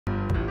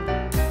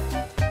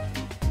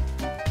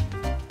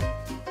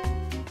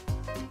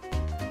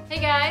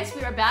guys,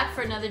 we are back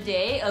for another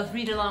day of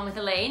Read Along with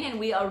Alane, and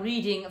we are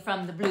reading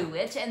from The Blue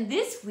Witch. And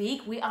this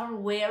week we are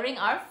wearing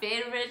our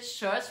favorite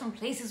shirts from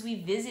places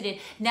we visited.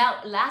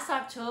 Now, last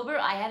October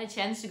I had a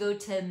chance to go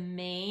to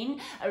Maine,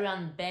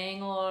 around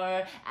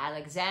Bangor,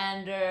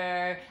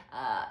 Alexander,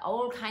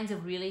 all kinds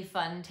of really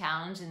fun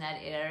towns in that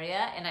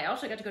area. And I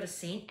also got to go to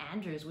St.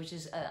 Andrews, which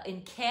is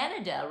in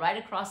Canada, right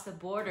across the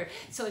border.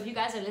 So if you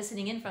guys are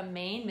listening in from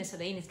Maine, Miss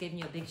Alane is giving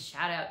you a big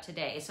shout out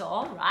today. So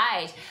all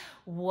right.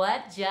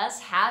 What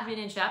just happened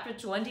in chapter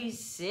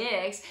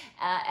 26?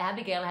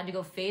 Abigail had to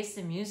go face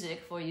the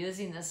music for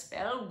using the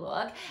spell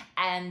book,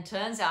 and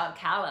turns out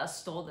Calla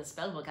stole the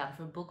spell book out of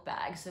her book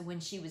bag. So when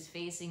she was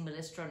facing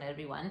Melistra and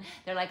everyone,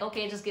 they're like,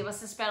 okay, just give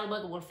us the spell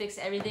book, we'll fix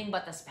everything,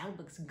 but the spell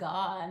book's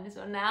gone.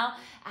 So now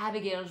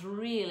Abigail's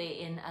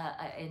really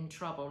in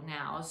trouble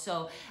now.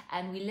 So,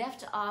 and we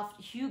left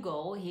off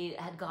Hugo. He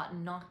had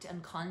gotten knocked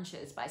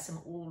unconscious by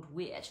some old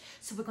witch.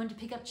 So we're going to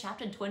pick up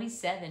chapter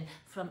 27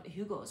 from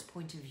Hugo's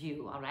point of view.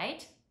 All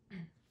right?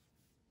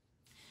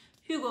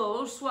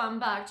 Hugo swam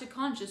back to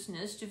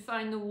consciousness to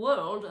find the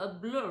world a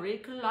blurry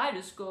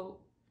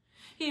kaleidoscope.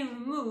 He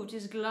removed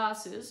his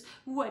glasses,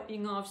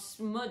 wiping off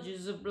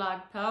smudges of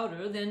black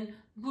powder, then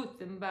put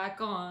them back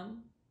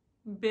on.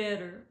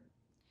 Better.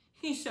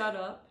 He sat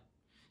up.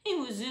 He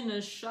was in a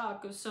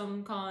shack of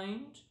some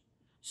kind.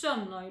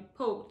 Sunlight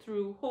poked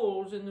through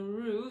holes in the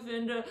roof,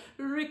 and a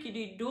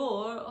rickety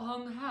door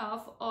hung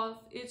half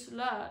off its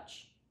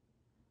latch.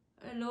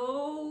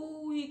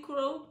 "Hello," he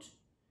croaked.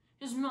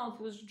 His mouth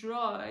was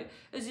dry,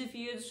 as if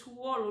he had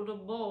swallowed a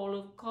ball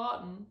of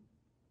cotton.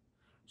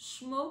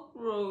 Smoke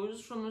rose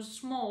from a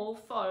small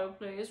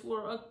fireplace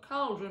where a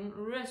cauldron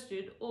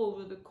rested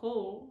over the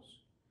coals.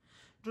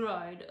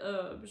 Dried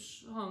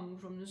herbs hung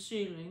from the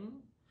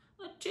ceiling.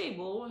 A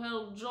table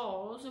held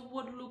jars of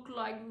what looked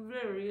like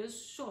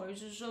various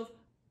sizes of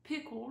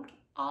pickled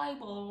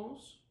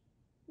eyeballs.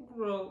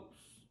 Gross.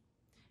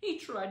 He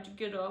tried to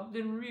get up,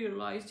 then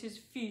realized his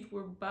feet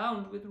were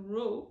bound with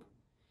rope.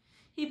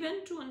 He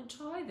bent to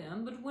untie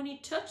them, but when he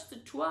touched the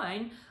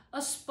twine, a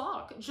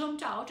spark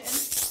jumped out and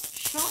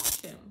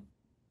shocked him.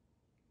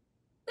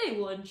 They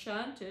were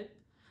enchanted.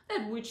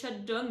 That witch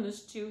had done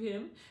this to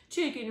him,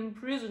 taken him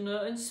prisoner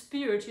and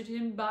spirited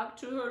him back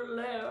to her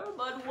lair.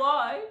 But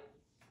why?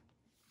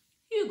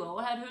 Hugo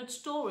had heard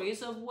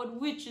stories of what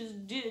witches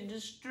did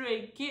to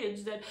stray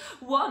kids that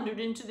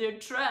wandered into their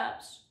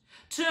traps.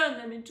 Turn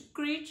them into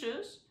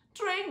creatures,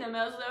 train them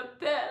as their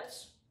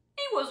pets.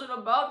 He wasn't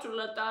about to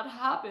let that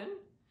happen.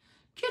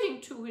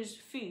 Getting to his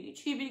feet,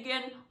 he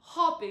began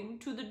hopping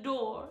to the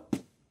door.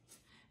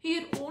 He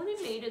had only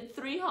made it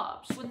 3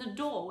 hops when the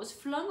door was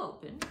flung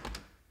open,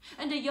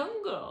 and a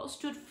young girl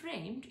stood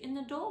framed in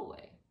the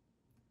doorway.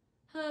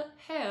 Her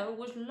hair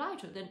was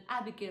lighter than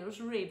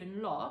Abigail's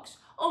raven locks,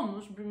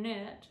 almost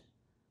brunette.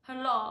 Her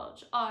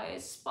large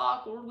eyes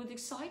sparkled with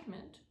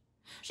excitement.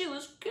 She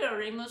was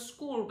carrying a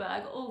school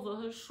bag over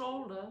her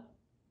shoulder.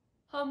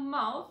 Her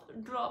mouth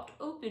dropped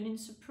open in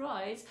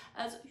surprise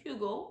as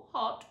Hugo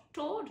hopped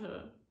toward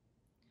her.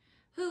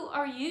 "Who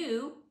are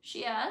you?"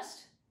 she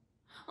asked.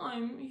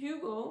 "I'm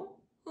Hugo.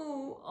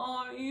 Who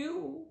are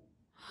you?"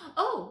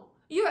 "Oh,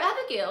 you're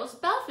Abigail's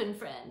Balfin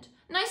friend.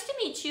 Nice to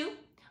meet you.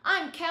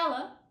 I'm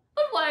Calla.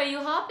 But why are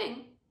you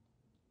hopping?"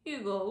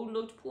 Hugo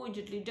looked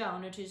pointedly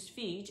down at his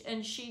feet,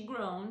 and she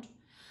groaned.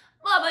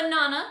 "Baba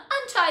Nana,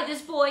 untie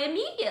this boy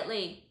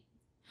immediately."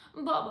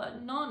 "Baba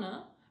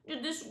Nana?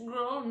 Did this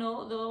girl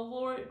know the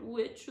horrid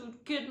witch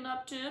who'd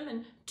kidnapped him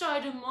and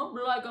tied him up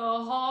like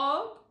a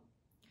hog?"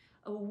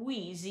 A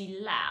wheezy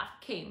laugh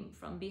came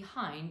from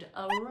behind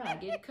a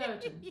ragged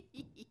curtain.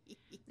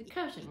 The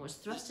curtain was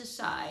thrust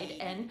aside,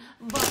 and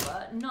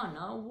Baba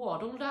Nana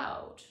waddled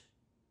out.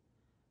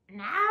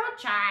 "Now,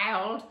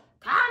 child,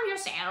 calm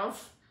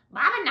yourself.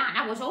 Baba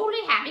Nana was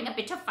only having a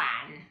bit of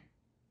fun."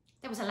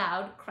 There was a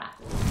loud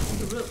crackle, and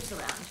the ropes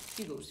around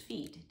Hugo's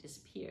feet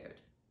disappeared.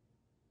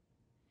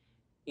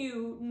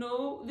 "You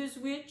know this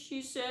witch?"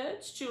 he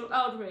said, still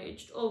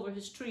outraged over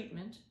his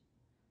treatment.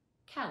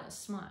 Calla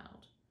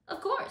smiled.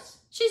 "Of course.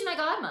 She's my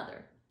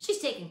godmother. She's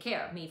taken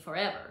care of me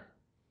forever."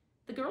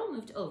 The girl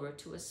moved over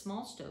to a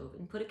small stove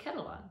and put a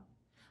kettle on.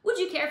 "Would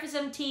you care for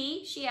some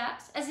tea?" she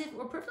asked, as if it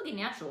were perfectly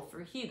natural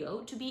for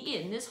Hugo to be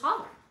in this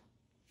hovel.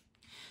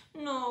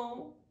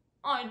 "No,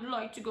 I'd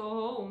like to go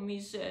home,"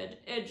 he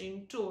said,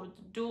 edging toward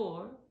the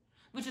door.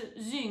 But a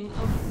zing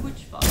of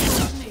witch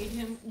fire made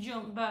him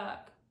jump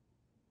back.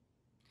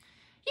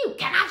 "You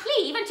cannot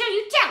leave until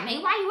you tell me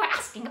why you were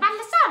asking about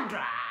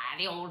Lysandra,"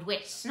 the old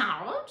witch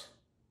snarled.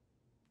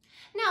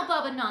 "Now,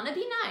 Baba Nana,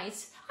 be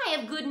nice. I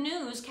have good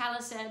news,"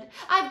 Calla said.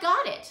 "I've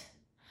got it."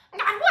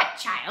 "Got what,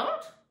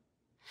 child?"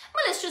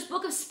 "Melissa's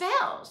book of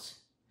spells."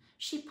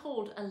 She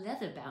pulled a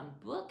leather-bound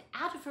book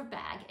out of her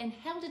bag and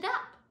held it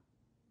up.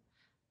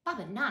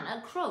 Baba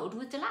Nana crowed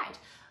with delight.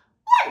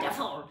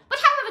 "Wonderful! But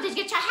however did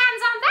you get your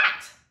hands on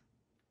that?"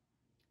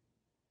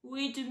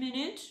 "Wait a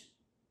minute."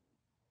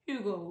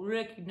 Hugo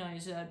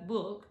recognized that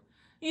book.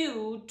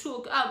 "You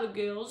took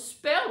Abigail's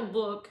spell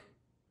book."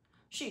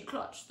 She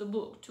clutched the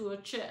book to her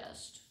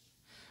chest.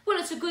 Well,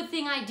 it's a good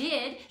thing I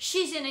did.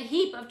 She's in a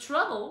heap of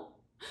trouble.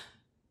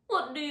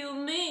 What do you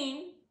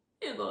mean?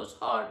 Hugo's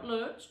heart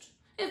lurched.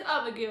 If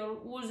Abigail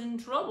was in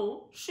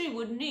trouble, she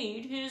would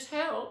need his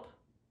help.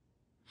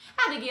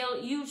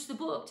 Abigail used the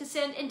book to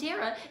send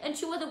Indira and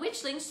 2 other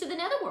witchlings to the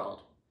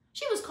netherworld.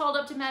 She was called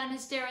up to Madame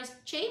Hystera's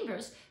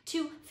chambers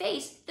to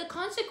face the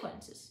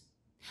consequences.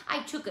 I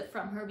took it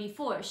from her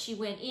before she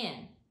went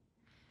in.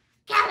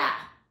 Gala,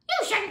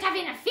 you shouldn't have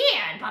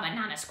interfered, Baba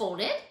Nana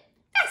scolded.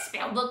 That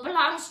spell book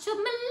belongs to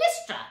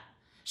Melistra.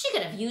 She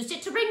could have used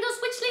it to bring those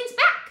witchlings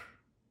back.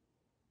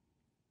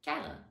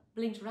 Gala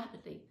blinked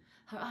rapidly,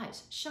 her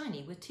eyes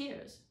shiny with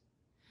tears.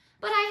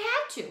 But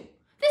I had to.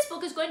 This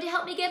book is going to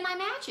help me get my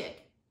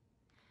magic.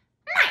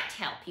 Might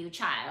help you,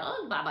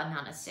 child, Baba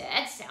Nana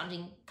said,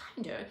 sounding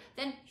kinder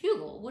than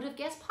Hugo would have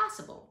guessed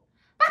possible.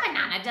 Baba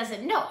Nana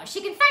doesn't know if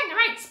she can find the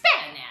right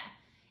spell in there.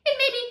 And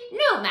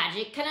maybe no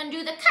magic can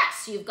undo the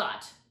curse you've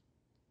got.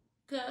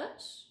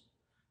 Curse?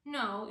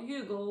 Now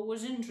Hugo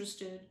was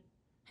interested.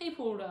 He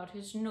pulled out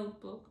his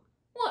notebook.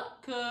 What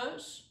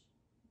curse?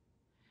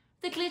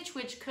 The Glitch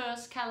Witch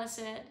curse, Calla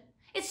said.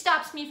 It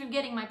stops me from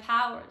getting my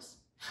powers.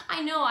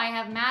 I know I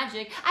have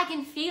magic. I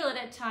can feel it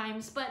at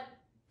times, but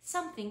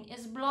something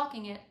is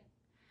blocking it.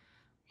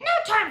 No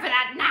time for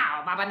that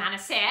now, Baba Nana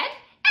said.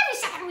 Every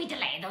second we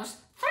delay, those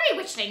 3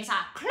 witchlings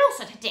are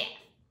closer to death.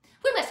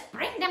 We must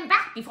bring them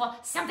back before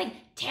something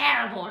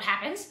terrible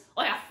happens,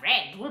 or your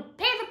friend will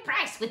pay the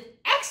price with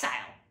exile.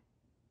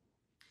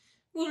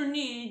 We'll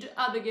need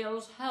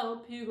Abigail's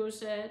help, Hugo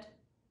said.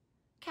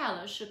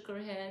 Calla shook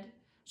her head.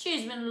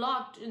 She's been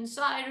locked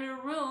inside her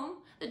room.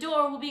 The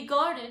door will be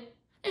guarded.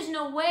 There's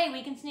no way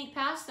we can sneak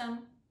past them.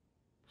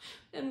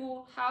 Then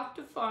we'll have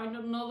to find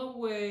another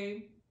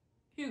way.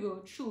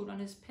 Hugo chewed on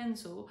his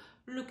pencil,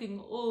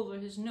 looking over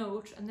his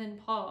notes, and then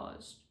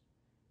paused.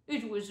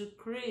 It was a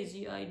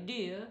crazy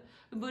idea,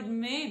 but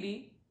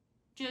maybe,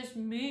 just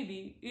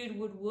maybe, it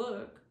would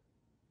work.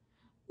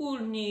 We'll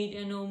need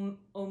an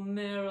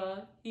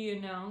Omera, he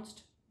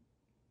announced.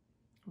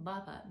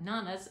 Baba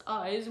Nana's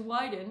eyes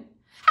widened.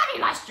 Have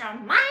you lost your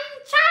mind,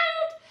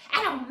 child?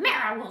 An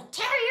Omera will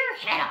tear your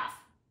head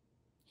off.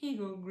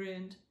 Hugo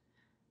grinned.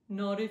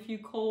 Not if you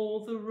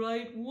call the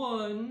right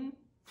one.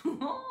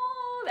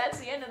 Oh, that's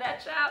the end of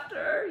that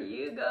chapter.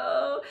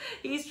 Hugo,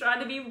 he's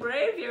trying to be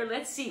brave here.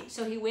 Let's see.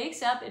 So he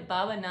wakes up at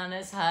Baba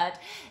Nana's hut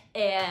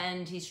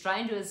and he's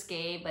trying to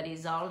escape, but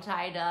he's all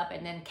tied up.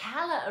 And then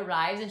Calla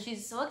arrives and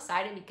she's so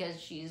excited because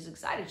she's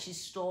excited. She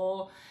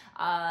stole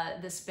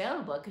the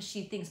spell book because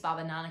she thinks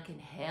Baba Nana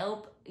can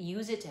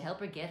use it to help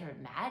her get her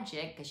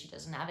magic because she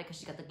doesn't have it because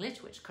she's got the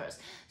Glitch Witch curse.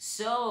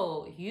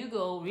 So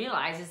Hugo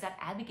realizes that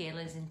Abigail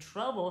is in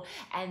trouble,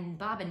 and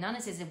Baba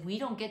Nana says if we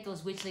don't get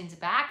those witchlings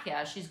back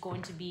here, she's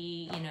going to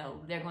be,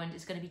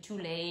 it's going to be too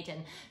late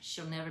and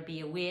she'll never be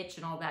a witch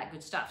and all that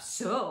good stuff.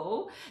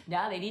 So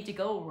now they need to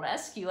go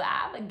rescue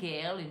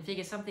Abigail and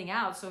figure something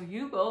out. So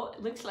Hugo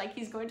looks like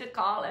he's going to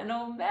call an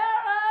Omera.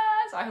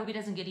 So I hope he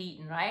doesn't get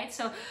eaten, right?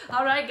 So,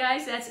 all right,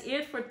 guys, that's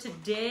it for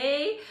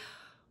today.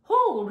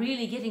 Oh,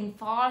 really getting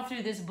far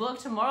through this book.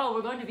 Tomorrow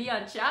we're going to be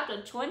on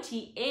chapter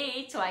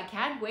 28, so I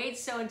can't wait.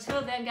 So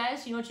until then,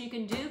 guys, you know what you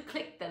can do?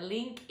 Click the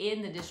link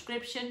in the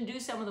description. Do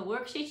some of the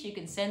worksheets. You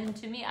can send them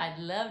to me. I'd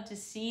love to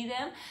see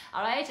them.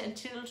 All right,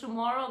 until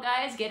tomorrow,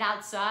 guys, get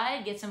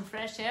outside, get some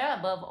fresh air.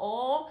 Above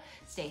all,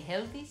 stay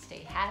healthy,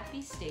 stay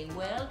happy, stay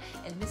well.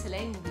 And Miss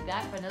Alane will be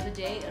back for another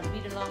day and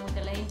read along with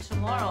Alane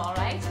tomorrow, all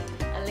right?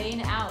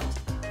 Alane out.